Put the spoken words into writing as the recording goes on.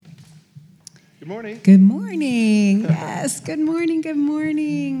Good morning. Good morning. Yes, good morning, good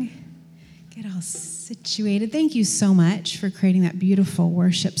morning. Get all situated. Thank you so much for creating that beautiful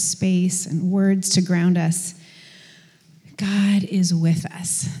worship space and words to ground us. God is with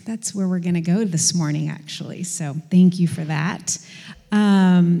us. That's where we're going to go this morning, actually. So thank you for that.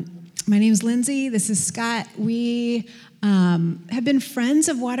 My name is Lindsay. This is Scott. We have been friends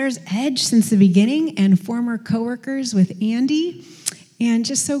of Water's Edge since the beginning and former coworkers with Andy. And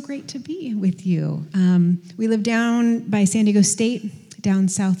just so great to be with you. We live down by San Diego State, down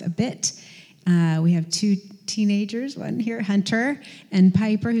south a bit. We have two teenagers, one here, Hunter, and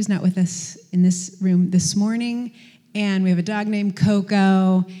Piper, who's not with us in this room this morning. And we have a dog named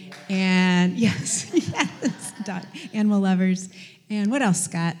Coco. And yes, dog, animal lovers. And what else,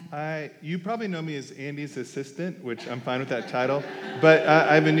 Scott? You probably know me as Andy's assistant, which I'm fine with that title. But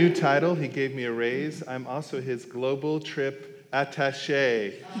I have a new title. He gave me a raise. I'm also his global trip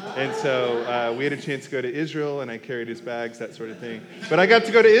attaché. And so we had a chance to go to Israel, and I carried his bags, that sort of thing. But I got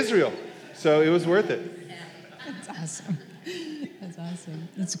to go to Israel, so it was worth it. That's awesome. That's awesome.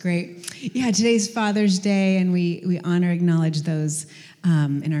 That's great. Yeah, today's Father's Day, and we honor, acknowledge those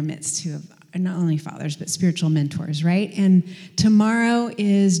in our midst who are not only fathers, but spiritual mentors, right? And tomorrow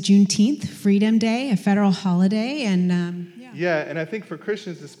is Juneteenth, Freedom Day, a federal holiday, and Yeah, and I think for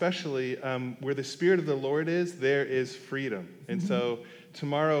Christians especially, where the Spirit of the Lord is, there is freedom. And so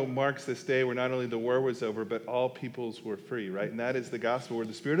tomorrow marks this day where not only the war was over, but all peoples were free, right? And that is the gospel. Where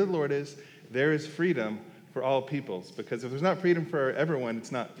the Spirit of the Lord is, there is freedom for all peoples. Because if there's not freedom for everyone,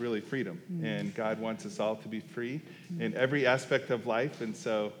 it's not really freedom. And God wants us all to be free in every aspect of life. And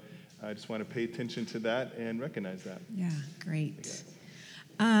so I just want to pay attention to that and recognize that. Yeah, great.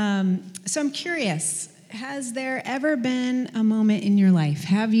 So I'm curious. Has there ever been a moment in your life?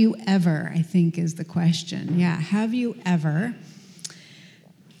 Have you ever, I think is the question. Yeah, have you ever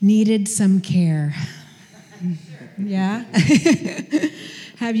needed some care? Yeah?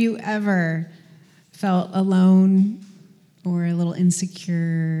 Have you ever felt alone or a little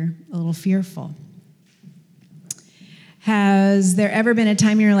insecure, a little fearful? Has there ever been a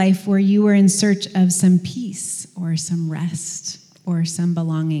time in your life where you were in search of some peace or some rest or some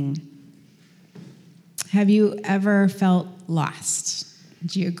belonging? Have you ever felt lost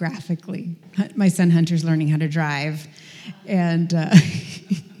geographically? My son Hunter's learning how to drive, and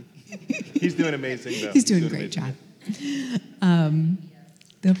he's doing amazing, though. He's doing a great job.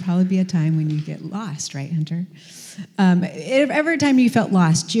 There'll probably be a time when you get lost, right, Hunter? Every time you felt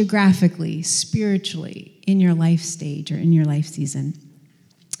lost geographically, spiritually, in your life stage or in your life season,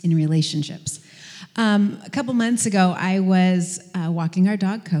 in relationships. A couple months ago, I was walking our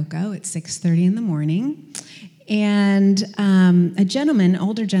dog, Coco, at 6:30 in the morning, and a gentleman,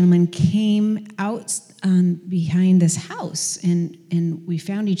 older gentleman, came out behind this house, and we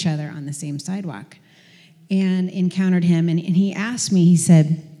found each other on the same sidewalk and encountered him, and he asked me, he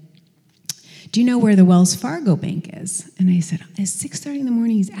said, "Do you know where the Wells Fargo Bank is?" And I said, "It's 6:30 in the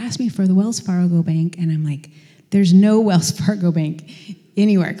morning. He's asked me for the Wells Fargo Bank," and I'm like, "There's no Wells Fargo Bank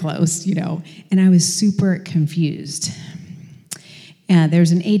anywhere close, you know." And I was super confused.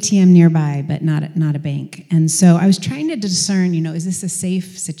 There's an ATM nearby, but not a bank. And so I was trying to discern, is this a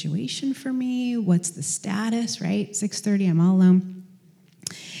safe situation for me? What's the status, right? 6:30, I'm all alone.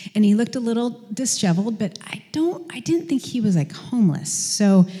 And he looked a little disheveled, but I didn't think he was like homeless.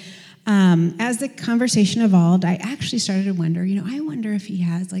 So as the conversation evolved, I actually started to wonder, I wonder if he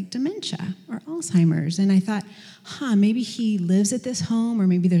has like dementia or Alzheimer's. And I thought, maybe he lives at this home, or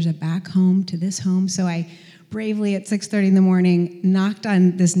maybe there's a back home to this home. So I bravely at 6:30 in the morning knocked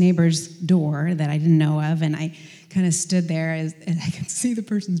on this neighbor's door that I didn't know of, and I kind of stood there and I could see the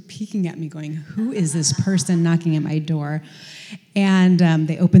person's peeking at me going, who is this person knocking at my door? And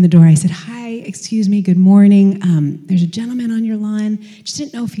they opened the door. I said, "Hi, excuse me, good morning. There's a gentleman on your lawn. Just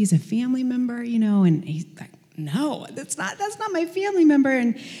didn't know if he's a family member, And he's like, "No, that's not my family member."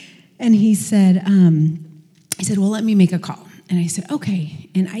 And he said, "Well, let me make a call." And I said, "Okay."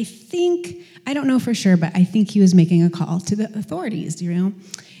 And I don't know for sure, but I think he was making a call to the authorities,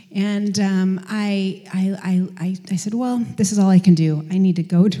 And I said, "Well, this is all I can do. I need to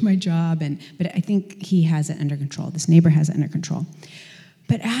go to my job." But I think he has it under control. This neighbor has it under control.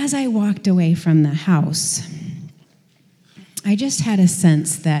 But as I walked away from the house, I just had a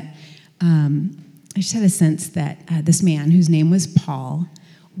sense that this man, whose name was Paul,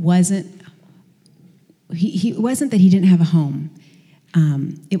 wasn't that he didn't have a home.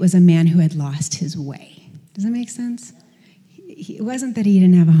 It was a man who had lost his way. Does that make sense? It wasn't that he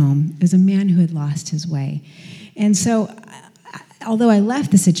didn't have a home. It was a man who had lost his way. And so, although I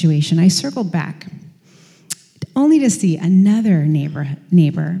left the situation, I circled back only to see another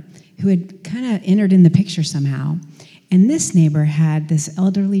neighbor who had kind of entered in the picture somehow. And this neighbor had this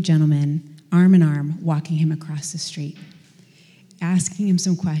elderly gentleman, arm in arm, walking him across the street, asking him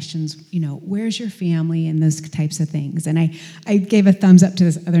some questions, where's your family and those types of things. And I gave a thumbs up to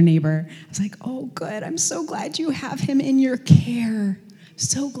this other neighbor. I was like, oh, good. I'm so glad you have him in your care.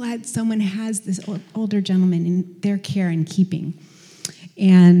 So glad someone has this older gentleman in their care and keeping.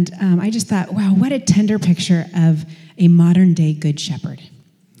 And I just thought, wow, what a tender picture of a modern-day good shepherd,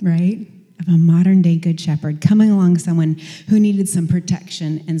 right? Of a modern-day good shepherd coming along someone who needed some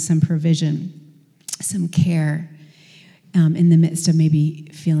protection and some provision, some care, in the midst of maybe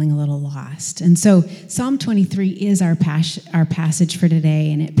feeling a little lost. And so Psalm 23 is our passage for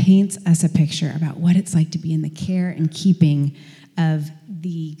today, and it paints us a picture about what it's like to be in the care and keeping of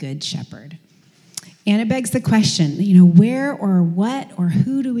the Good Shepherd. And it begs the question, where or what or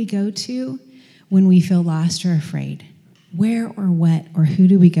who do we go to when we feel lost or afraid? Where or what or who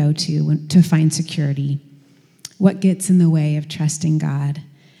do we go to find security? What gets in the way of trusting God?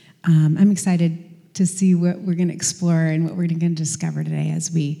 I'm excited to see what we're going to explore and what we're going to discover today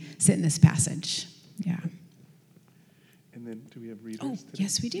as we sit in this passage. Yeah. And then do we have readers Oh, today?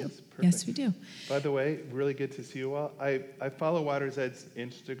 yes, we do. Yes, perfect. Yes, we do. By the way, really good to see you all. I follow Water's Edge's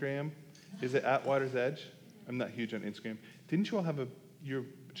Instagram. Is it at Water's Edge? I'm not huge on Instagram. Didn't you all have your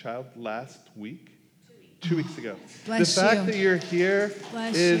child last week? 2 weeks ago. Bless the fact you. that you're here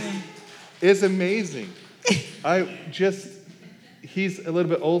Bless is amazing. He's a little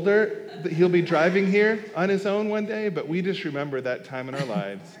bit older. He'll be driving here on his own one day, but we just remember that time in our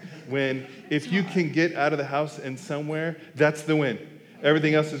lives when if you can get out of the house and somewhere, that's the win.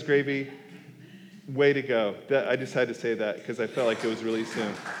 Everything else is gravy. Way to go. I just had to say that because I felt like it was really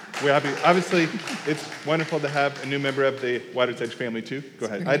soon. We're happy. Obviously, it's wonderful to have a new member of the Water's Edge family, too. Go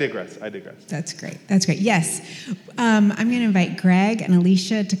ahead. I digress. That's great. Yes. I'm going to invite Greg and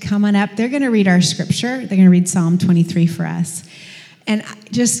Alicia to come on up. They're going to read our scripture. They're going to read Psalm 23 for us. And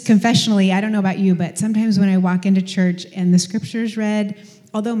just confessionally, I don't know about you, but sometimes when I walk into church and the scripture is read,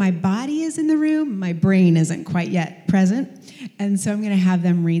 although my body is in the room, my brain isn't quite yet present. And so I'm going to have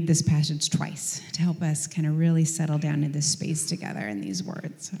them read this passage twice to help us kind of really settle down in this space together in these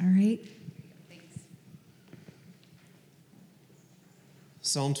words. All right? Thanks.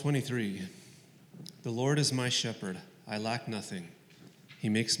 Psalm 23. The Lord is my shepherd. I lack nothing. He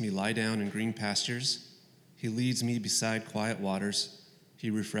makes me lie down in green pastures. He leads me beside quiet waters. He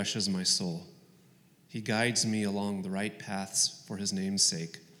refreshes my soul. He guides me along the right paths for his name's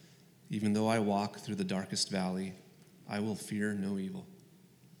sake. Even though I walk through the darkest valley, I will fear no evil.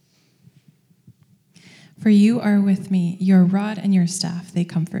 For you are with me, your rod and your staff, they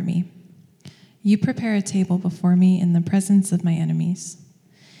comfort me. You prepare a table before me in the presence of my enemies.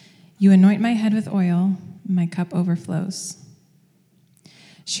 You anoint my head with oil, my cup overflows.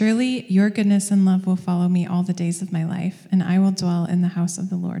 Surely your goodness and love will follow me all the days of my life, and I will dwell in the house of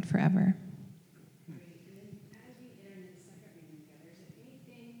the Lord forever.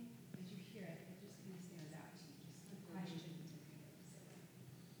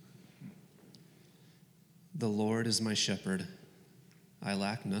 The Lord is my shepherd. I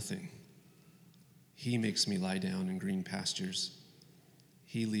lack nothing. He makes me lie down in green pastures.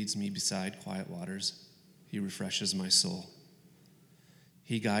 He leads me beside quiet waters. He refreshes my soul.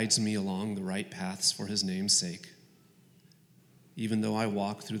 He guides me along the right paths for his name's sake. Even though I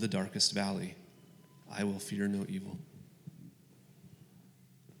walk through the darkest valley, I will fear no evil.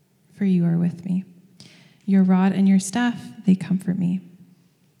 For you are with me. Your rod and your staff, they comfort me.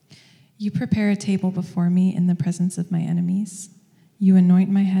 You prepare a table before me in the presence of my enemies. You anoint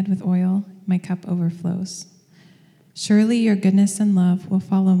my head with oil, my cup overflows. Surely your goodness and love will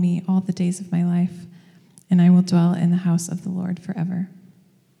follow me all the days of my life, and I will dwell in the house of the Lord forever.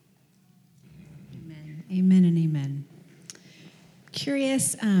 Amen. Amen and amen.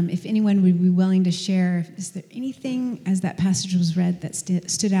 Curious if anyone would be willing to share, is there anything as that passage was read that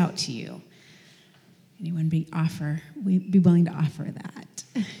stood out to you? Anyone be willing to offer that?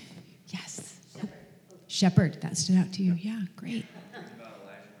 Yes. Shepherd, that stood out to you. Yeah, great. About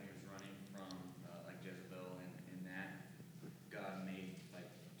Elijah when he was running from Jezebel and that God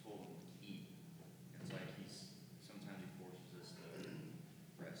told him to eat. It's like sometimes he forces us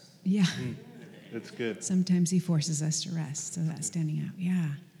to rest. Yeah. That's good. Sometimes he forces us to rest, so that's standing out. Yeah.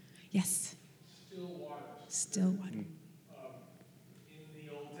 Yes. Still waters. Still water. In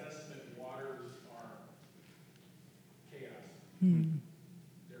the Old Testament, waters are chaos.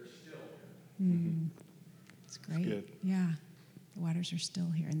 They're still. It's great. good. Yeah. The waters are still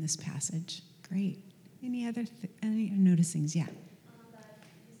here in this passage. Great. Any other any noticings? Yeah. That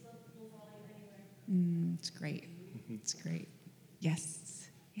his love will follow you It's great. It's great. Yes.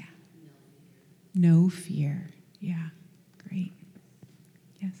 Yeah. No fear. Yeah. Great.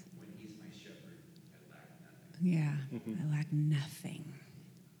 Yes. When he's my shepherd, I lack nothing. Yeah. I lack nothing.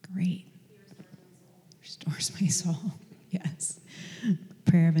 Great. Restores my soul. Yes.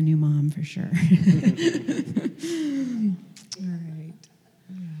 Prayer of a new mom for sure. All right.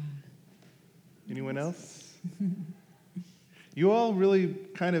 Anyone else? You all really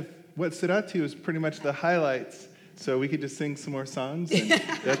kind of, what stood out to you is pretty much the highlights. So we could just sing some more songs, and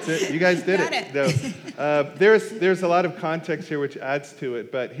that's it. You guys did Got it. No. There's a lot of context here which adds to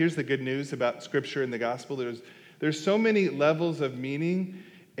it, but here's the good news about Scripture and the gospel. There's so many levels of meaning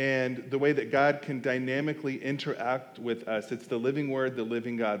and the way that God can dynamically interact with us. It's the living word, the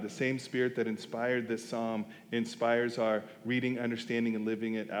living God. The same Spirit that inspired this psalm inspires our reading, understanding, and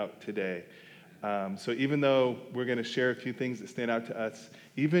living it out today. So even though we're going to share a few things that stand out to us,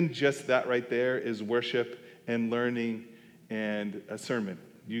 even just that right there is worship and learning and a sermon.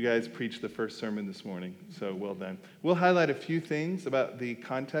 You guys preached the first sermon this morning, so well done. We'll highlight a few things about the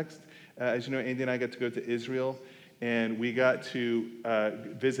context. As you know, Andy and I got to go to Israel, and we got to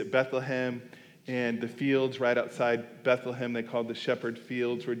visit Bethlehem and the fields right outside Bethlehem. They called the shepherd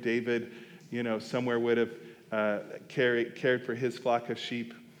fields, where David, somewhere would have cared for his flock of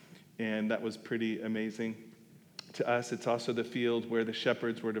sheep. And that was pretty amazing. To us, it's also the field where the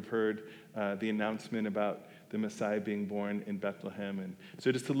shepherds would have heard the announcement about the Messiah being born in Bethlehem. And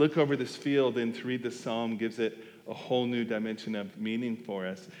so just to look over this field and to read this psalm gives it a whole new dimension of meaning for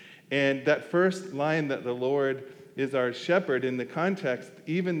us. And that first line, that the Lord is our shepherd, in the context,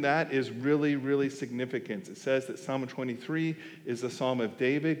 even that is really, really significant. It says that Psalm 23 is the psalm of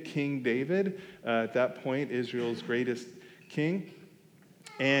David, King David, at that point, Israel's greatest king.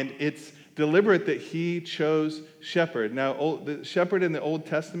 And it's deliberate that he chose shepherd. Now, the shepherd in the Old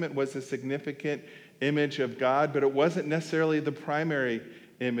Testament was a significant image of God, but it wasn't necessarily the primary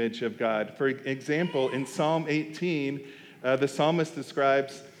image of God. For example, in Psalm 18, the psalmist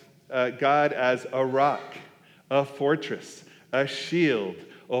describes God as a rock, a fortress, a shield,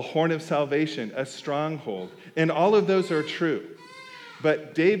 a horn of salvation, a stronghold. And all of those are true.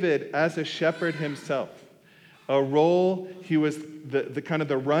 But David, as a shepherd himself, a role, he was the kind of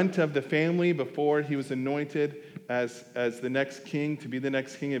the runt of the family before he was anointed as the next king, to be the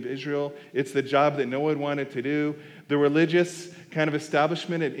next king of Israel. It's the job that no one wanted to do. The religious kind of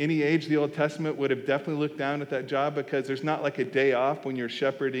establishment at any age, the Old Testament would have definitely looked down at that job, because there's not like a day off when you're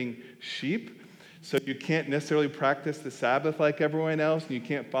shepherding sheep. So you can't necessarily practice the Sabbath like everyone else, and you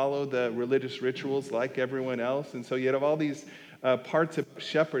can't follow the religious rituals like everyone else. And so you have all these parts of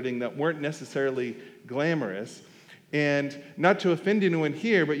shepherding that weren't necessarily glamorous. And not to offend anyone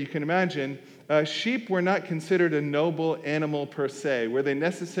here, but you can imagine, sheep were not considered a noble animal per se. Were they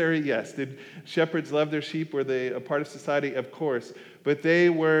necessary? Yes. Did shepherds love their sheep? Were they a part of society? Of course. But they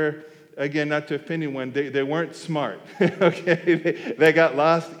were, again, not to offend anyone, they weren't smart. Okay, they got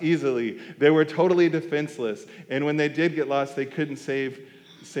lost easily. They were totally defenseless. And when they did get lost, they couldn't save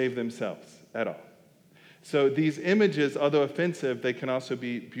themselves at all. So these images, although offensive, they can also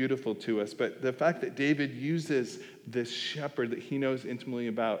be beautiful to us. But the fact that David uses this shepherd that he knows intimately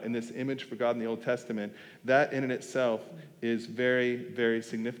about and this image for God in the Old Testament, that in and itself is very, very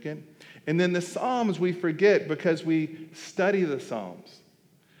significant. And then the Psalms we forget because we study the Psalms.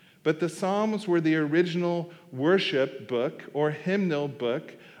 But the Psalms were the original worship book or hymnal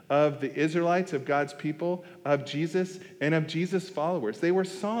book of the Israelites, of God's people, of Jesus, and of Jesus' followers. They were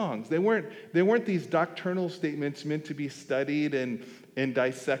songs. They weren't these doctrinal statements meant to be studied and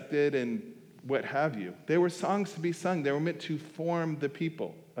dissected and what have you. They were songs to be sung. They were meant to form the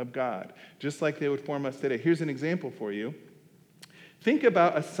people of God, just like they would form us today. Here's an example for you. Think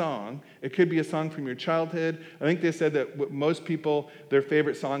about a song. It could be a song from your childhood. I think they said that most people, their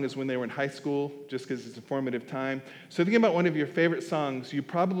favorite song is when they were in high school, just because it's a formative time. So think about one of your favorite songs. You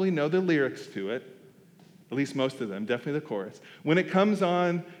probably know the lyrics to it, at least most of them, definitely the chorus. When it comes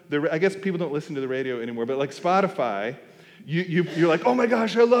on, I guess people don't listen to the radio anymore, but like Spotify, you're like, oh my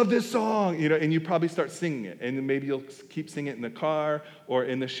gosh, I love this song, and you probably start singing it. And then maybe you'll keep singing it in the car or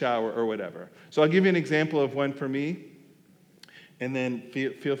in the shower or whatever. So I'll give you an example of one for me. And then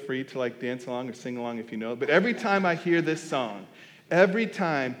feel free to dance along or sing along if you know it. But every time I hear this song, every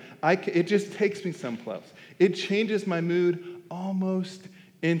time, it just takes me someplace. It changes my mood almost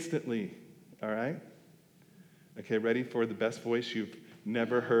instantly. All right? Okay, ready for the best voice you've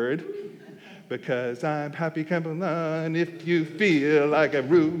never heard? Because I'm happy, come along if you feel like a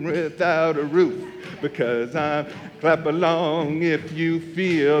room without a roof. because I'm clap along if you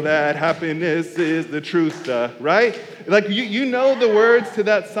feel that happiness is the truth, right? Like you know the words to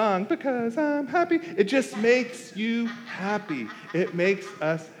that song, because I'm happy. It just makes you happy. It makes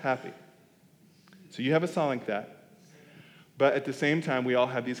us happy. So you have a song like that. But at the same time, we all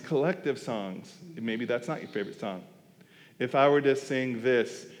have these collective songs. Maybe that's not your favorite song. If I were to sing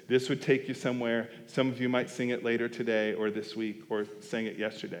this would take you somewhere. Some of you might sing it later today or this week or sang it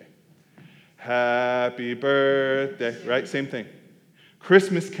yesterday. Happy birthday, right? Same thing.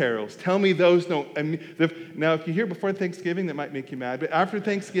 Christmas carols. Tell me those don't. Now, if you hear before Thanksgiving, that might make you mad. But after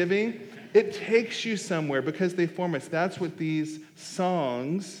Thanksgiving, it takes you somewhere because they form us. That's what these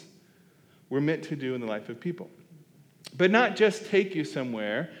songs were meant to do in the life of people. But not just take you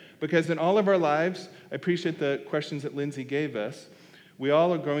somewhere, because in all of our lives, I appreciate the questions that Lindsay gave us. We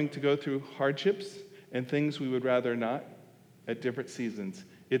all are going to go through hardships and things we would rather not at different seasons.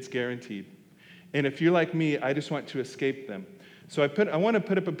 It's guaranteed. And if you're like me, I just want to escape them. So I want to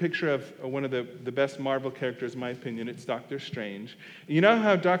put up a picture of one of the best Marvel characters, in my opinion. It's Doctor Strange. You know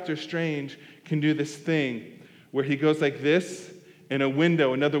how Doctor Strange can do this thing where he goes like this, and a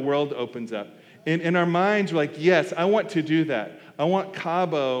window, another world opens up. In our minds, we're like, yes, I want to do that. I want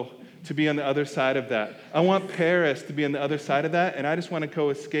Cabo to be on the other side of that. I want Paris to be on the other side of that, and I just want to go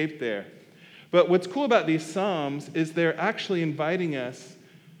escape there. But what's cool about these Psalms is they're actually inviting us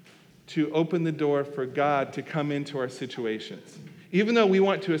to open the door for God to come into our situations. Even though we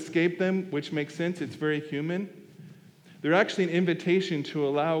want to escape them, which makes sense, it's very human, they're actually an invitation to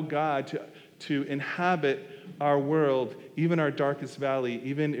allow God to inhabit our world, even our darkest valley,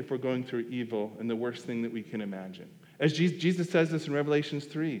 even if we're going through evil and the worst thing that we can imagine. As Jesus says this in Revelations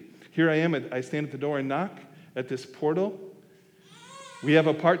 3, here I am, I stand at the door and knock at this portal. We have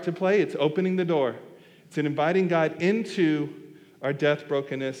a part to play. It's opening the door. It's in inviting God into our death,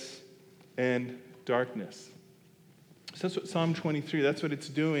 brokenness, and darkness. So that's what Psalm 23, that's what it's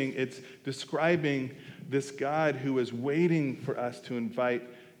doing. It's describing this God who is waiting for us to invite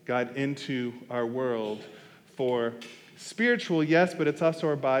God into our world for spiritual, yes, but it's also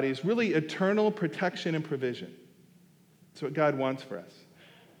our bodies, really eternal protection and provision. That's what God wants for us.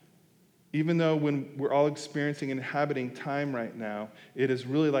 Even though when we're all experiencing and inhabiting time right now, it is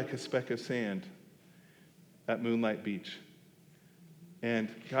really like a speck of sand at Moonlight Beach. And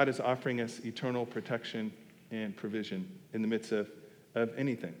God is offering us eternal protection and provision in the midst of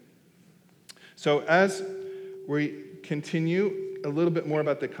anything. So as we continue a little bit more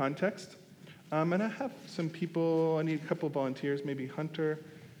about the context, and I have some people, I need a couple of volunteers, maybe Hunter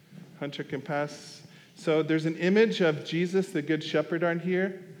can pass. So there's an image of Jesus, the Good Shepherd, on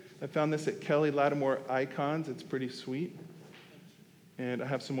here. I found this at Kelly Lattimore Icons. It's pretty sweet. And I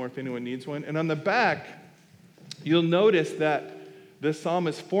have some more if anyone needs one. And on the back, you'll notice that the psalm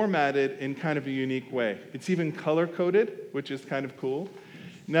is formatted in kind of a unique way. It's even color-coded, which is kind of cool.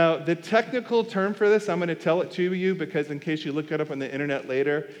 Now, the technical term for this, I'm going to tell it to you because in case you look it up on the internet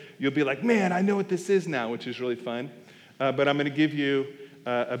later, you'll be like, man, I know what this is now, which is really fun. But I'm going to give you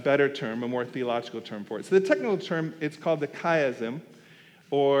a better term, a more theological term for it. So the technical term, it's called the chiasm,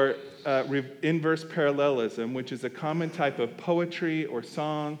 or inverse parallelism, which is a common type of poetry or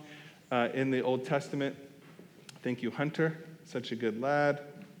song in the Old Testament. Thank you, Hunter. Such a good lad.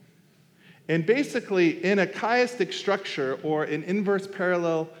 And basically, in a chiastic structure or an inverse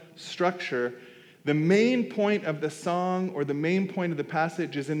parallel structure, the main point of the song or the main point of the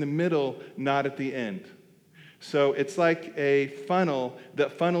passage is in the middle, not at the end. So it's like a funnel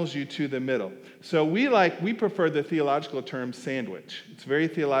that funnels you to the middle. So we prefer the theological term sandwich. It's very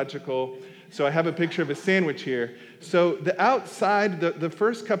theological. So I have a picture of a sandwich here. So the outside, the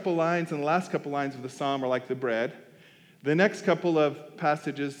first couple lines and the last couple lines of the psalm are like the bread. The next couple of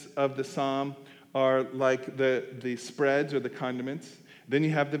passages of the psalm are like the spreads or the condiments. Then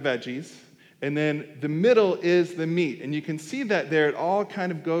you have the veggies. And then the middle is the meat. And you can see that there. It all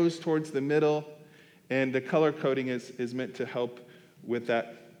kind of goes towards the middle. And the color coding is meant to help with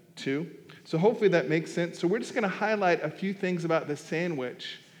that too. So hopefully that makes sense. So we're just going to highlight a few things about the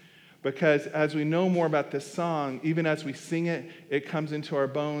sandwich, because as we know more about this song, even as we sing it, it comes into our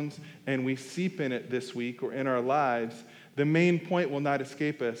bones and we seep in it this week or in our lives. The main point will not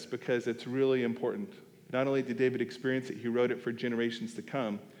escape us because it's really important. Not only did David experience it, he wrote it for generations to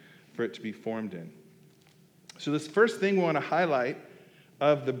come for it to be formed in. So this first thing we want to highlight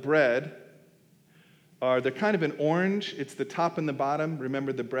of the bread they're kind of an orange. It's the top and the bottom.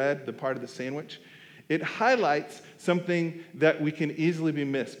 Remember the bread, the part of the sandwich? It highlights something that we can easily be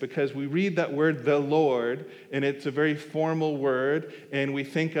missed because we read that word, the Lord, and it's a very formal word, and we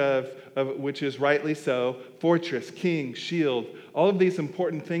think of which is rightly so, fortress, king, shield, all of these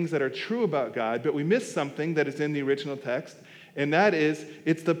important things that are true about God, but we miss something that is in the original text, and that is,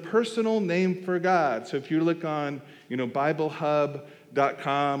 it's the personal name for God. So if you look on,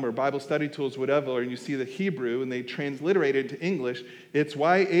 BibleHub.com or Bible Study Tools, whatever, and you see the Hebrew, and they transliterate it into English, it's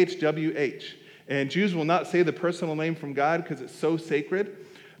YHWH. And Jews will not say the personal name from God because it's so sacred.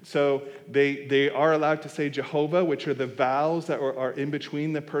 So they are allowed to say Jehovah, which are the vowels that are in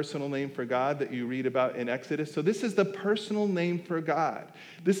between the personal name for God that you read about in Exodus. So this is the personal name for God.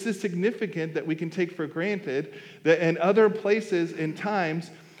 This is significant that we can take for granted that in other places and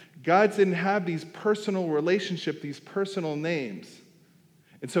times, God didn't have these personal relationships, these personal names.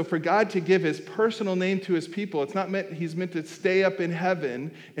 And so for God to give his personal name to his people, it's not meant he's meant to stay up in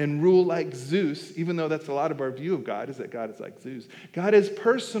heaven and rule like Zeus, even though that's a lot of our view of God, is that God is like Zeus. God is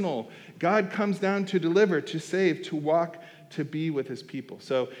personal. God comes down to deliver, to save, to walk, to be with his people.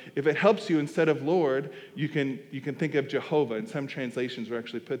 So if it helps you, instead of Lord, you can think of Jehovah. In some translations, we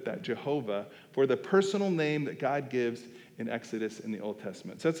actually put that, Jehovah, for the personal name that God gives in Exodus in the Old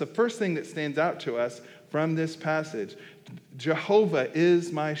Testament. So that's the first thing that stands out to us from this passage. Jehovah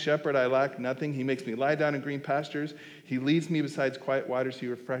is my shepherd, I lack nothing. He makes me lie down in green pastures. He leads me beside quiet waters. He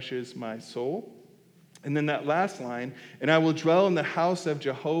refreshes my soul. And then that last line, and I will dwell in the house of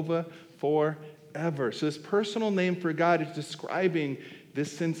Jehovah forever. So this personal name for God is describing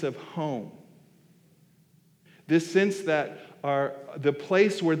this sense of home. This sense that the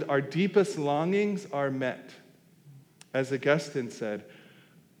place where our deepest longings are met. As Augustine said,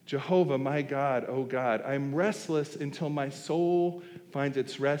 Jehovah, my God, oh God, I'm restless until my soul finds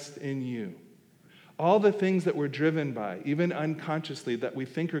its rest in you. All the things that we're driven by, even unconsciously, that we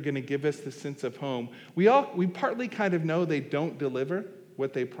think are going to give us the sense of home, we partly kind of know they don't deliver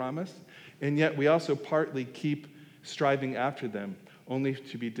what they promise, and yet we also partly keep striving after them, only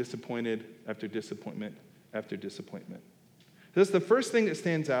to be disappointed after disappointment after disappointment. That's the first thing that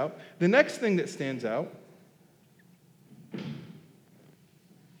stands out. The next thing that stands out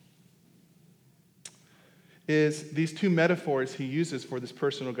is these two metaphors he uses for this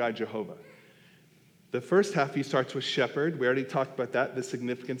personal God, Jehovah. The first half, he starts with shepherd. We already talked about that, the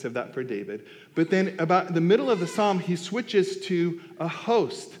significance of that for David. But then about the middle of the psalm, he switches to a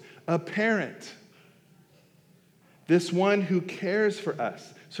host, a parent, this one who cares for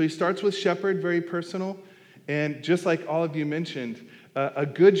us. So he starts with shepherd, very personal. And just like all of you mentioned, a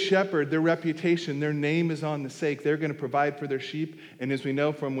good shepherd, their reputation, their name is on the stake. They're going to provide for their sheep. And as we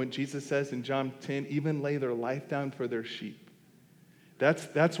know from what Jesus says in John 10, even lay their life down for their sheep.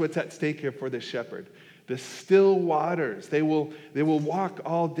 That's what's at stake here for the shepherd. The still waters. They will walk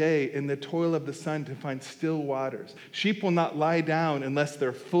all day in the toil of the sun to find still waters. Sheep will not lie down unless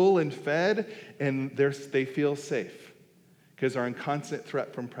they're full and fed and they feel safe because they're in constant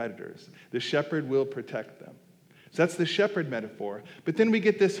threat from predators. The shepherd will protect them. So that's the shepherd metaphor. But then we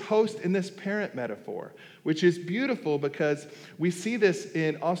get this host and this parent metaphor, which is beautiful because we see this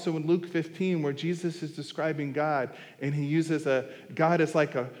also in Luke 15 where Jesus is describing God, and he uses God as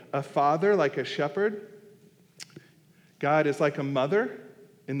like a father, like a shepherd. God is like a mother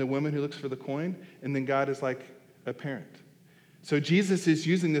in the woman who looks for the coin, and then God is like a parent. So Jesus is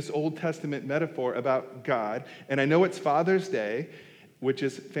using this Old Testament metaphor about God, and I know it's Father's Day, which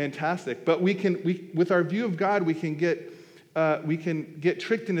is fantastic. But with our view of God, we can get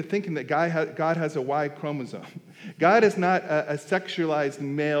tricked into thinking that God has a Y chromosome. God is not a sexualized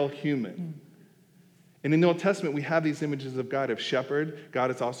male human. And in the Old Testament, we have these images of God of shepherd. God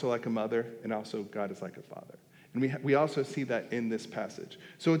is also like a mother, and also God is like a father. And we also see that in this passage.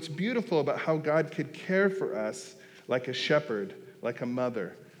 So it's beautiful about how God could care for us like a shepherd, like a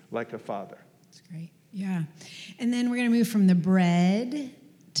mother, like a father. That's great. Yeah. And then we're going to move from the bread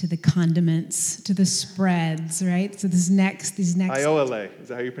to the condiments, to the spreads, right? So these next. Aioli. Is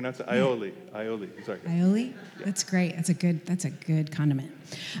that how you pronounce it? Aioli. Aioli. Sorry. Aioli? Yeah. That's great. That's a good condiment.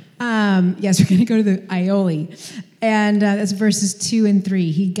 Yes, we're going to go to the aioli. And that's verses 2 and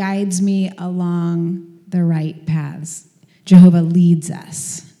 3. He guides me along the right paths. Jehovah leads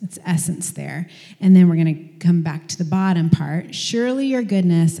us. It's essence there. And then we're going to come back to the bottom part. Surely your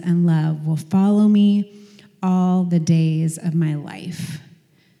goodness and love will follow me all the days of my life.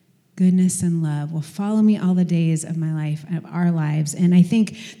 Goodness and love will follow me all the days of my life, of our lives. And I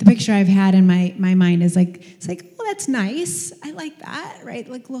think the picture I've had in my mind is it's like, oh, that's nice. I like that, right?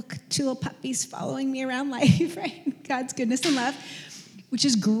 Like, look, two little puppies following me around life, right? God's goodness and love, which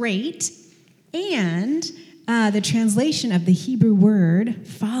is great. And the translation of the Hebrew word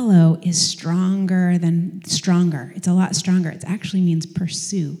follow is stronger than stronger. It's a lot stronger. It actually means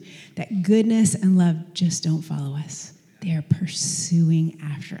pursue. That goodness and love just don't follow us. They are pursuing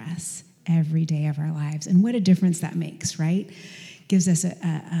after us every day of our lives. And what a difference that makes, right? Gives us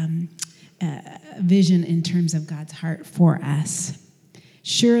a vision in terms of God's heart for us.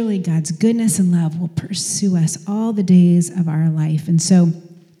 Surely God's goodness and love will pursue us all the days of our life. And so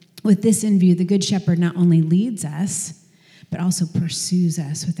with this in view, the Good Shepherd not only leads us, but also pursues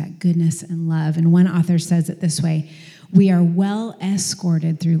us with that goodness and love. And one author says it this way: we are well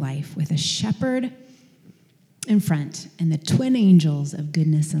escorted through life with a shepherd in front and the twin angels of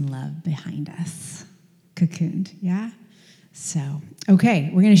goodness and love behind us. Cocooned, yeah? So, okay,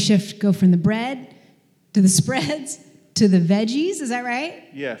 we're going to go from the bread to the spreads to the veggies. Is that right?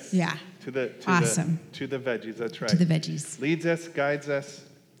 Yes. Yeah. Awesome. To the veggies, that's right. To the veggies. Leads us, guides us,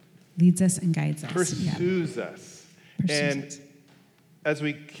 leads us and guides us. pursues us. Pursues And us. as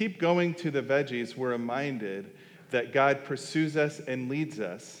we keep going to the veggies, we're reminded that God pursues us and leads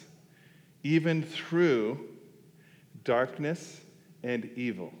us even through darkness and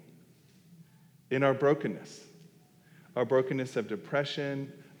evil. In our brokenness of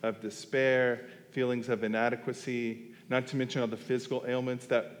depression, of despair, feelings of inadequacy, not to mention all the physical ailments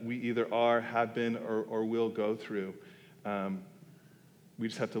that we either are, have been, or will go through. We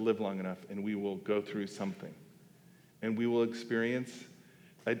just have to live long enough, and we will go through something. And we will experience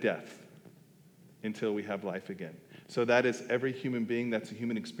a death until we have life again. So that is every human being. That's a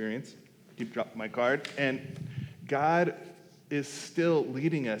human experience. Keep dropping my card. And God is still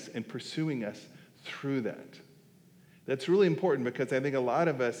leading us and pursuing us through that. That's really important because I think a lot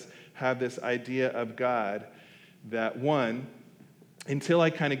of us have this idea of God that, one, until I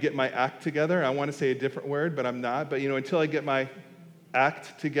kind of get my act together, I want to say a different word, but I'm not, but, until I get my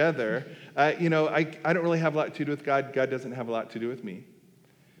act together, I don't really have a lot to do with God. God doesn't have a lot to do with me.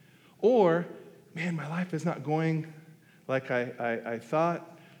 Or, man, my life is not going like I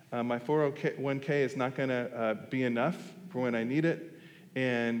thought. My 401k is not going to be enough for when I need it.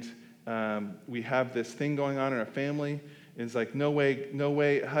 And we have this thing going on in our family. It's like, no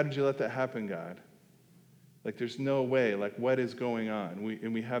way. How did you let that happen, God? Like, there's no way. Like, what is going on?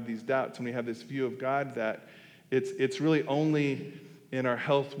 We have these doubts, and we have this view of God that it's really only in our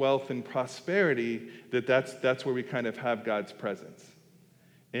health, wealth, and prosperity that's where we kind of have God's presence.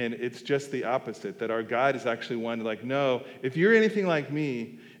 And it's just the opposite, that our God is actually one like, no, if you're anything like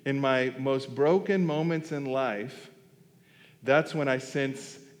me, in my most broken moments in life, that's when I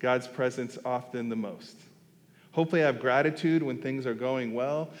sense God's presence often the most. Hopefully I have gratitude when things are going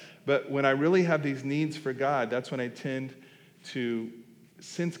well, but when I really have these needs for God, that's when I tend to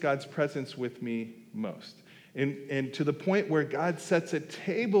sense God's presence with me most. And to the point where God sets a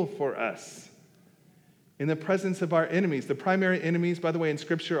table for us in the presence of our enemies. The primary enemies, by the way, in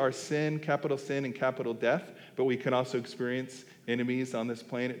Scripture are sin, and capital death, but we can also experience enemies on this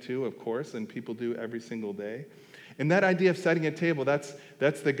planet too, of course, and people do every single day. And that idea of setting a table, that's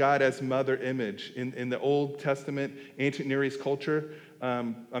the God as mother image. In the Old Testament, ancient Near East culture,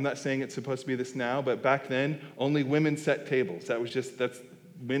 I'm not saying it's supposed to be this now, but back then, only women set tables.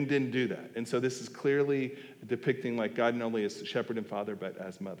 Men didn't do that. And so this is clearly depicting like God not only as shepherd and father, but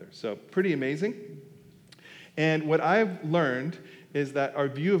as mother. So pretty amazing. And what I've learned is that our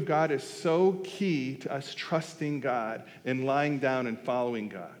view of God is so key to us trusting God and lying down and following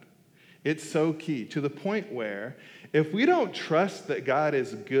God. It's so key to the point where if we don't trust that God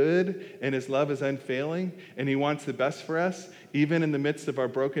is good and his love is unfailing and he wants the best for us, even in the midst of our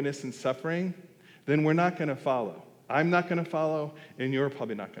brokenness and suffering, then we're not going to follow. I'm not going to follow, and you're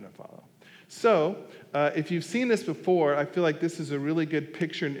probably not going to follow. So, if you've seen this before, I feel like this is a really good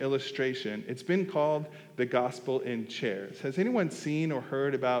picture and illustration. It's been called the gospel in chairs. Has anyone seen or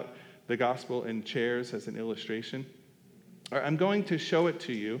heard about the gospel in chairs as an illustration? All right, I'm going to show it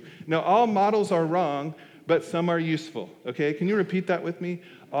to you. Now, all models are wrong, but some are useful. Okay, can you repeat that with me?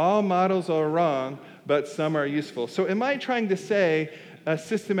 All models are wrong, but some are useful. So am I trying to say a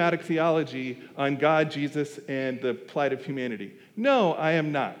systematic theology on God, Jesus, and the plight of humanity? No, I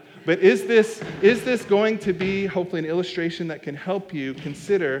am not. But is this going to be, hopefully, an illustration that can help you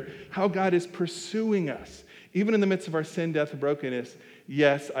consider how God is pursuing us, even in the midst of our sin, death, and brokenness?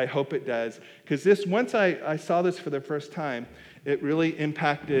 Yes, I hope it does. Because once I saw this for the first time, it really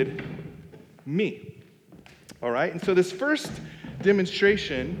impacted me. All right? And so this first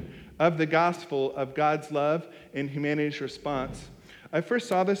demonstration of the gospel of God's love and humanity's response, I first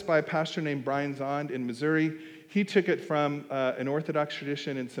saw this by a pastor named Brian Zond in Missouri. He took it from an Orthodox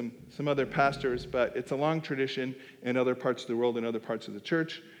tradition and some other pastors, but it's a long tradition in other parts of the world and other parts of the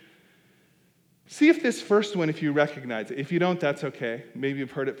church. See if this first one, if you recognize it. If you don't, that's okay. Maybe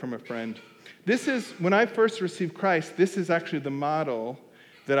you've heard it from a friend. This is, when I first received Christ, this is actually the model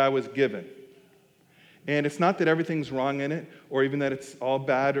that I was given. And it's not that everything's wrong in it, or even that it's all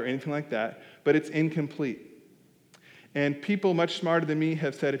bad or anything like that, but it's incomplete. And people much smarter than me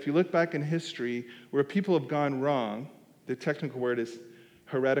have said, if you look back in history where people have gone wrong, the technical word is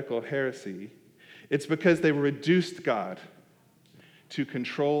heretical, heresy, it's because they reduced God to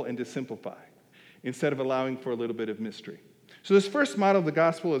control and to simplify, instead of allowing for a little bit of mystery. So this first model of the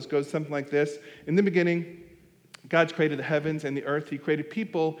gospel goes something like this. In the beginning, God's created the heavens and the earth. He created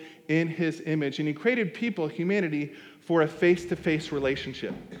people in his image. And he created people, humanity, for a face-to-face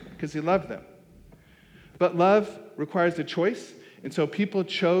relationship because he loved them. But love requires a choice. And so people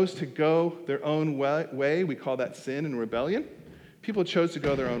chose to go their own way. We call that sin and rebellion. People chose to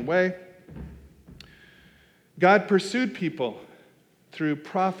go their own way. God pursued people through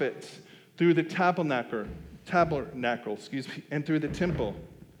prophets, through the tabernacle, and through the temple.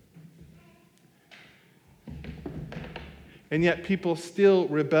 And yet people still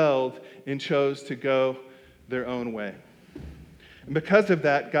rebelled and chose to go their own way. And because of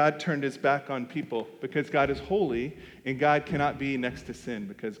that, God turned his back on people because God is holy and God cannot be next to sin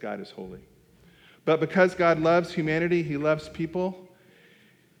because God is holy. But because God loves humanity, he loves people,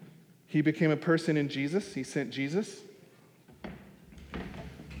 he became a person in Jesus. He sent Jesus.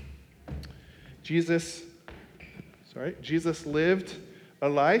 Jesus lived a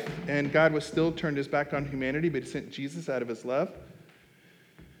life, and God was still turned his back on humanity, but he sent Jesus out of his love.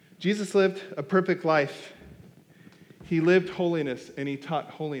 Jesus lived a perfect life. He lived holiness, and he taught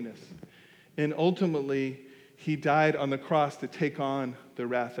holiness. And ultimately, he died on the cross to take on the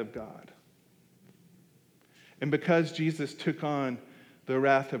wrath of God. And because Jesus took on the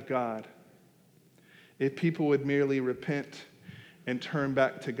wrath of God, if people would merely repent and turn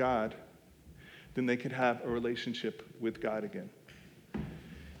back to God, then they could have a relationship with God again.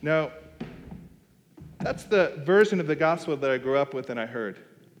 Now, that's the version of the gospel that I grew up with and I heard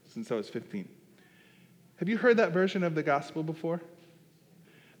since I was 15. Have you heard that version of the gospel before?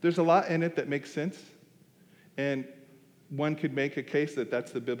 There's a lot in it that makes sense, and one could make a case that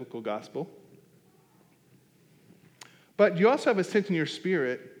that's the biblical gospel. But you also have a sense in your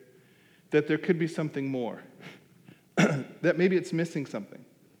spirit that there could be something more, that maybe it's missing something.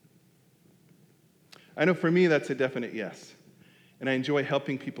 I know for me that's a definite yes, and I enjoy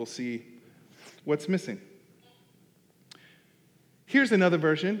helping people see what's missing. Here's another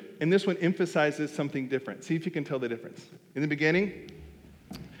version, and this one emphasizes something different. See if you can tell the difference. In the beginning,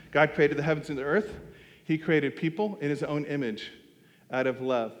 God created the heavens and the earth. He created people in his own image out of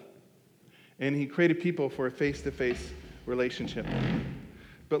love. And he created people for a face-to-face relationship.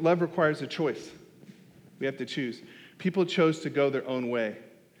 But love requires a choice. We have to choose. People chose to go their own way.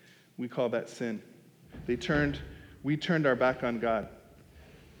 We call that sin. We turned our back on God.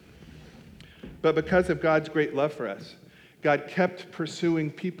 But because of God's great love for us, God kept pursuing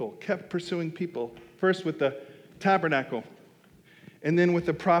people, first with the tabernacle, and then with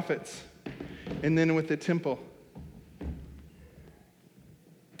the prophets, and then with the temple.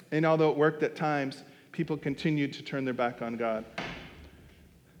 And although it worked at times, people continued to turn their back on God.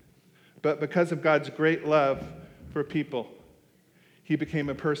 But because of God's great love for people, he became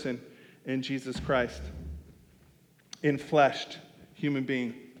a person in Jesus Christ, enfleshed human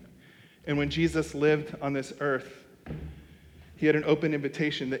being. And when Jesus lived on this earth, he had an open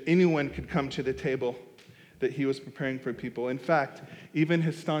invitation that anyone could come to the table that he was preparing for people. In fact, even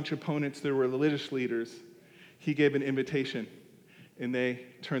his staunch opponents, the religious leaders, he gave an invitation, and they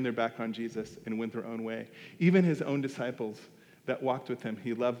turned their back on Jesus and went their own way. Even his own disciples that walked with him,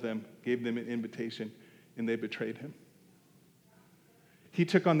 he loved them, gave them an invitation, and they betrayed him. He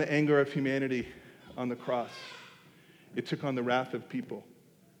took on the anger of humanity on the cross. It took on the wrath of people.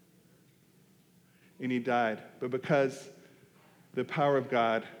 And he died. But because the power of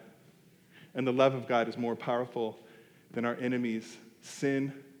God and the love of God is more powerful than our enemies'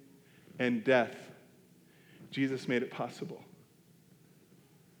 sin and death, Jesus made it possible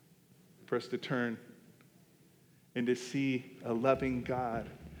for us to turn and to see a loving God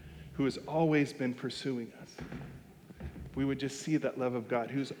who has always been pursuing us. We would just see that love of God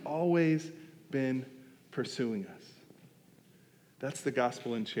who's always been pursuing us. That's the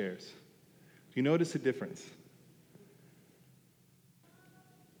gospel in chairs. Do you notice a difference?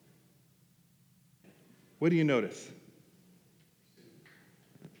 What do you notice?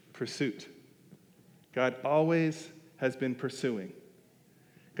 Pursuit. God always has been pursuing.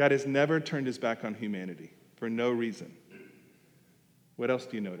 God has never turned his back on humanity for no reason. What else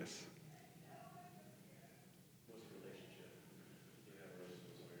do you notice?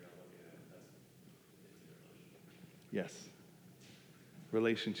 Yes.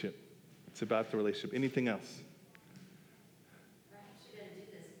 Relationship. It's about the relationship. Anything else? Perhaps you're going to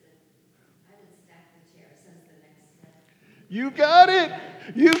do this, but I would stack the You got it.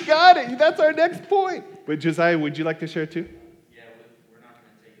 You got it. That's our next point. But Josiah, would you like to share too? Yeah, we're not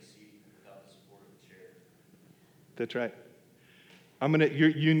going to take a seat without the support of the chair. That's right.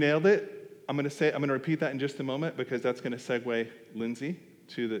 You nailed it. I'm gonna repeat that in just a moment because that's gonna segue Lindsay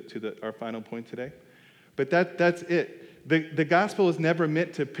to our final point today. But that's it. The gospel is never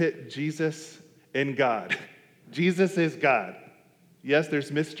meant to pit Jesus and God. Jesus is God. Yes, there's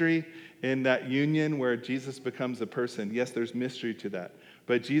mystery in that union where Jesus becomes a person. Yes, there's mystery to that.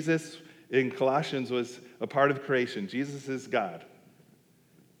 But Jesus in Colossians was a part of creation. Jesus is God.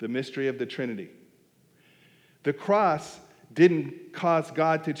 The mystery of the Trinity. The cross didn't cause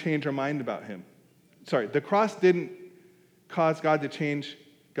God to change our mind about him. Sorry, the cross didn't cause God to change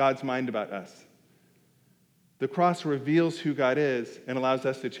God's mind about us. The cross reveals who God is and allows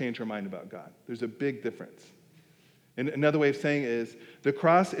us to change our mind about God. There's a big difference. And another way of saying it is, the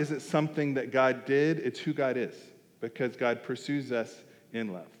cross isn't something that God did, it's who God is, because God pursues us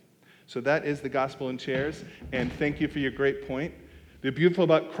in love. So that is the gospel in chairs, and thank you for your great point. The beautiful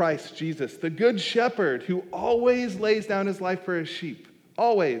about Christ, Jesus, the good shepherd who always lays down his life for his sheep.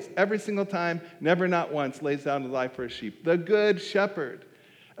 Always, every single time, never not once, lays down his life for his sheep. The good shepherd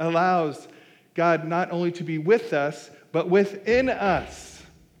allows God not only to be with us, but within us.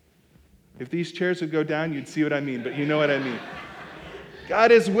 If these chairs would go down, you'd see what I mean, but you know what I mean.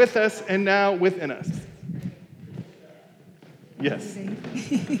 God is with us and now within us. Yes,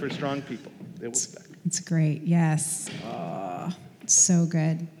 for strong people. They will stack. It's great, yes. Oh, it's so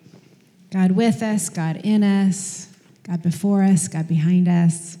good. God with us, God in us, God before us, God behind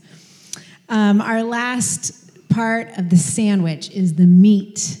us. Our last part of the sandwich is the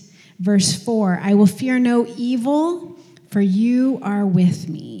meat. Verse 4, I will fear no evil, for you are with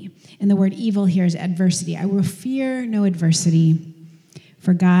me. And the word evil here is adversity. I will fear no adversity,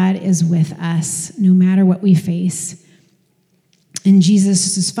 for God is with us no matter what we face. In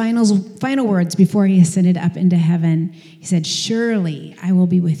Jesus' final words before he ascended up into heaven, he said, surely I will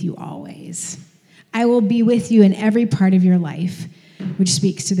be with you always. I will be with you in every part of your life, which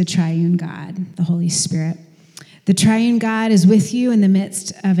speaks to the triune God, the Holy Spirit. The triune God is with you in the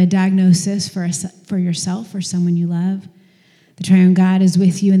midst of a diagnosis for yourself or someone you love. The triune God is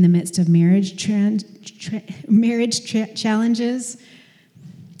with you in the midst of marriage challenges,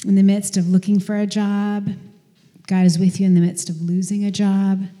 in the midst of looking for a job. God is with you in the midst of losing a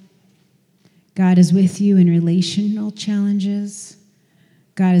job. God is with you in relational challenges.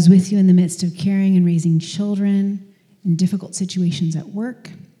 God is with you in the midst of caring and raising children, in difficult situations at work,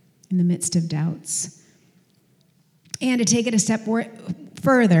 in the midst of doubts. And to take it a step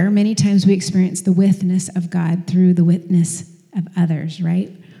further, many times we experience the witness of God through the witness of others,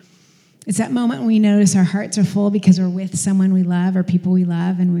 right? It's that moment when we notice our hearts are full because we're with someone we love or people we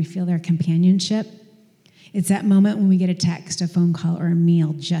love and we feel their companionship. It's that moment when we get a text, a phone call, or a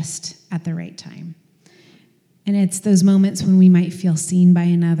meal just at the right time. And it's those moments when we might feel seen by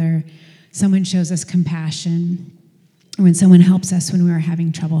another, someone shows us compassion, or when someone helps us when we are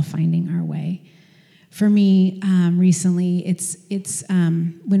having trouble finding our way. For me, recently, it's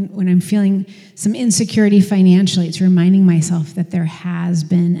when I'm feeling some insecurity financially, it's reminding myself that there has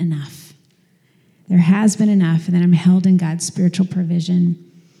been enough. There has been enough, and that I'm held in God's spiritual provision.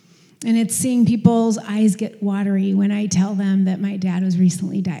 And it's seeing people's eyes get watery when I tell them that my dad was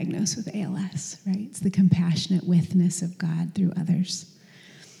recently diagnosed with ALS, right? It's the compassionate witness of God through others.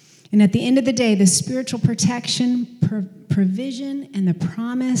 And at the end of the day, the spiritual protection, provision, and the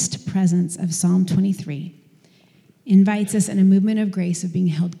promised presence of Psalm 23 invites us in a movement of grace of being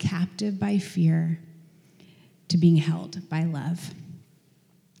held captive by fear to being held by love.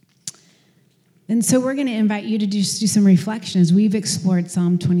 And so we're going to invite you to just do some reflection as we've explored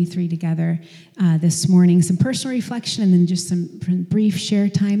Psalm 23 together this morning. Some personal reflection and then just some brief share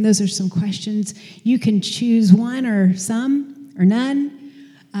time. Those are some questions. You can choose one or some or none.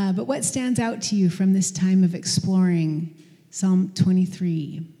 But what stands out to you from this time of exploring Psalm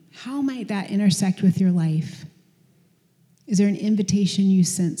 23? How might that intersect with your life? Is there an invitation you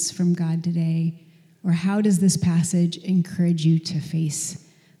sense from God today? Or how does this passage encourage you to face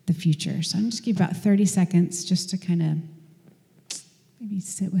the future? So I'm just give you about 30 seconds just to kind of maybe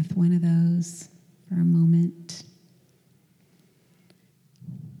sit with one of those for a moment.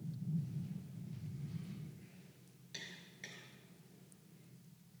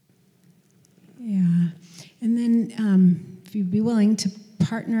 Yeah. And then if you'd be willing to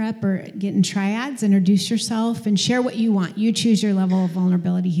partner up or get in triads, introduce yourself and share what you want. You choose your level of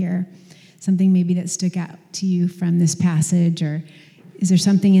vulnerability here. Something maybe that stuck out to you from this passage, or is there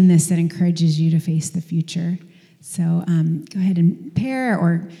something in this that encourages you to face the future? So go ahead and pair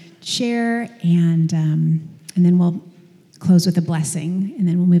or share, and then we'll close with a blessing, and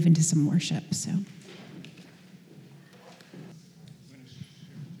then we'll move into some worship. So.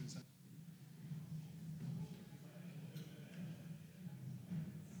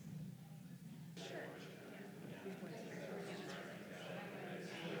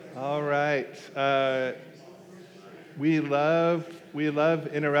 All right. We love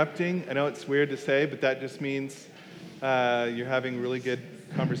interrupting. I know it's weird to say, but that just means you're having really good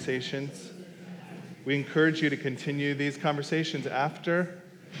conversations. We encourage you to continue these conversations after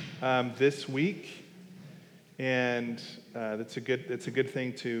this week, and that's a good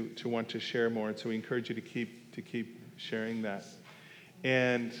thing to want to share more. And so we encourage you to keep sharing that.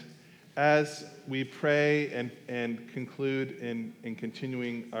 And as we pray and conclude in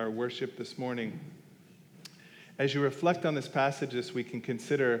continuing our worship this morning, as you reflect on this passage this week and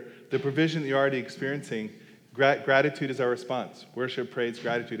consider the provision that you're already experiencing, gratitude is our response. Worship, praise,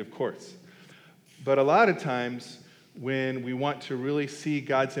 gratitude, of course. But a lot of times when we want to really see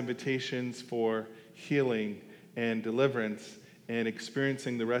God's invitations for healing and deliverance and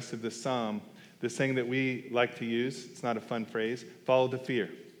experiencing the rest of the psalm, this thing that we like to use, it's not a fun phrase, follow the fear.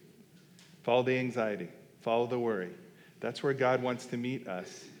 Follow the anxiety. Follow the worry. That's where God wants to meet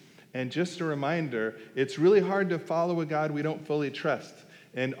us. And just a reminder, it's really hard to follow a God we don't fully trust.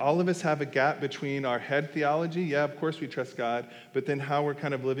 And all of us have a gap between our head theology. Yeah, of course we trust God, but then how we're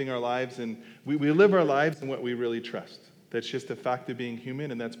kind of living our lives. And we live our lives in what we really trust. That's just a fact of being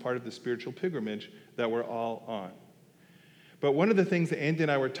human, and that's part of the spiritual pilgrimage that we're all on. But one of the things that Andy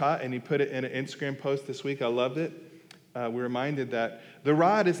and I were taught, and he put it in an Instagram post this week, I loved it. We're reminded that the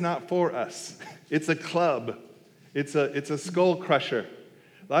rod is not for us. It's a club. It's a skull crusher.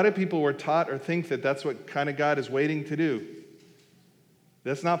 A lot of people were taught or think that that's what kind of God is waiting to do.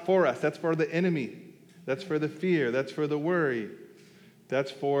 That's not for us. That's for the enemy. That's for the fear. That's for the worry.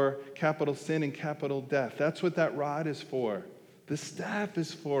 That's for capital sin and capital death. That's what that rod is for. The staff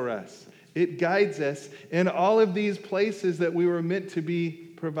is for us. It guides us in all of these places that we were meant to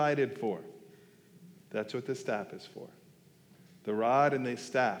be provided for. That's what the staff is for. The rod and the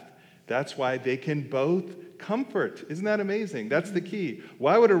staff. That's why they can both comfort. Isn't that amazing? That's the key.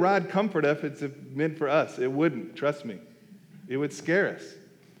 Why would a rod comfort us if it's meant for us? It wouldn't, trust me. It would scare us.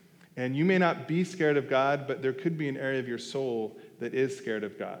 And you may not be scared of God, but there could be an area of your soul that is scared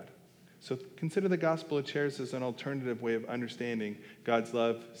of God. So consider the gospel of chairs as an alternative way of understanding God's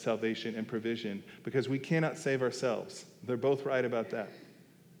love, salvation, and provision, because we cannot save ourselves. They're both right about that.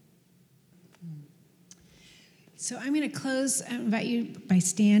 So I'm going to close, I invite you by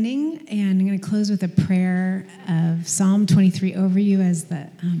standing, and I'm going to close with a prayer of Psalm 23 over you as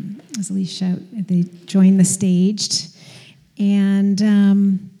Alicia, they join the stage. And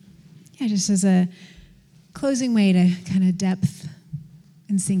just as a closing way to kind of depth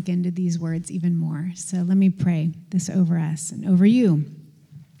and sink into these words even more. So let me pray this over us and over you.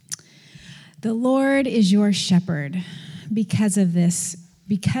 The Lord is your shepherd. Because this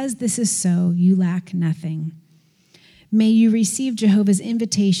is so, you lack nothing. May you receive Jehovah's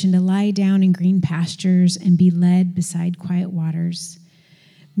invitation to lie down in green pastures and be led beside quiet waters.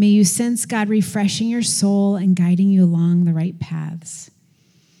 May you sense God refreshing your soul and guiding you along the right paths.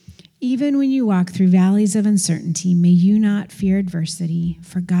 Even when you walk through valleys of uncertainty, may you not fear adversity,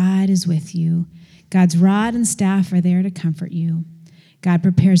 for God is with you. God's rod and staff are there to comfort you. God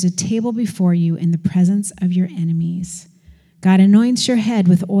prepares a table before you in the presence of your enemies. God anoints your head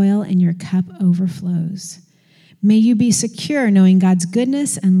with oil and your cup overflows. May you be secure knowing God's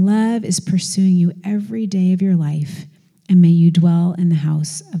goodness and love is pursuing you every day of your life, and may you dwell in the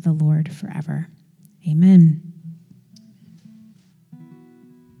house of the Lord forever. Amen.